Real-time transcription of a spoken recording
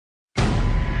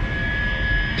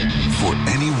For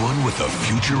anyone with a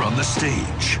future on the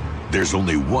stage, there's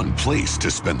only one place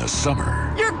to spend the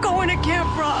summer. You're going to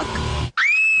Camp Rock.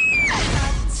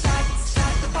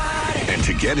 And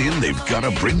to get in, they've got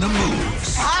to bring the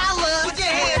moves. Holla! Put your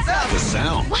hands up! The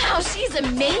sound. Wow, she's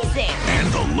amazing.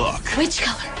 And the look. Which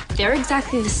color? They're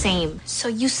exactly the same. So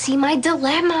you see my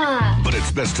dilemma. But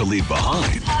it's best to leave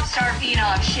behind Pop star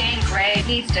phenom Shane Gray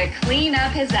needs to clean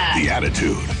up his act. the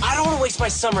attitude. I don't want to waste my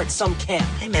summer at some camp.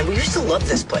 Hey, man, we used to love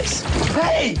this place.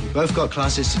 Hey! Both got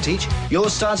classes to teach.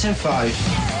 Yours starts in 5.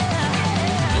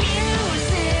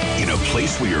 In a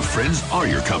place where your friends are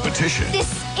your competition.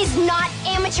 This is not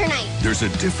amateur night. There's a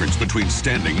difference between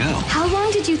standing out How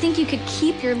long did you think you could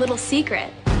keep your little secret?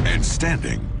 and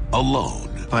standing alone.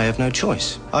 I have no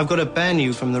choice. I've got to ban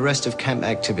you from the rest of camp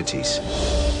activities.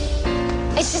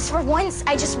 It's just for once,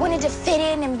 I just wanted to fit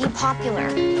in and be popular.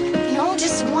 You know,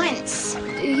 just once.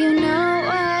 Do you know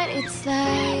what it's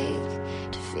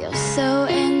like to feel so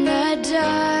in the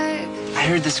dark? I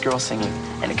heard this girl singing,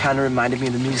 and it kind of reminded me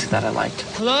of the music that I liked.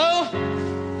 Hello?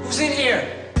 Who's in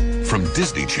here? From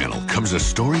Disney Channel comes a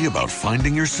story about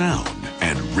finding your sound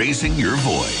and raising your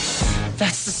voice.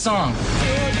 That's the song.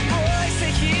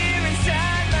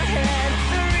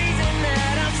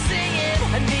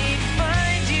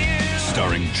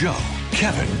 Starring Joe,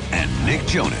 Kevin, and Nick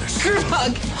Jonas. Group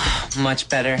hug. Much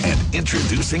better. And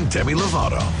introducing Demi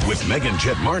Lovato with Megan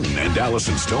Jett Martin and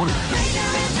Allison Stoner.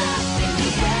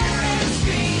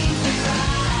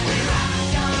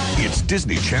 It's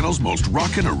Disney Channel's most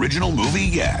rockin' original movie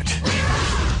yet.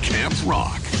 Camp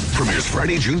Rock premieres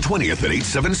Friday, June 20th at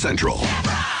 8/7 Central.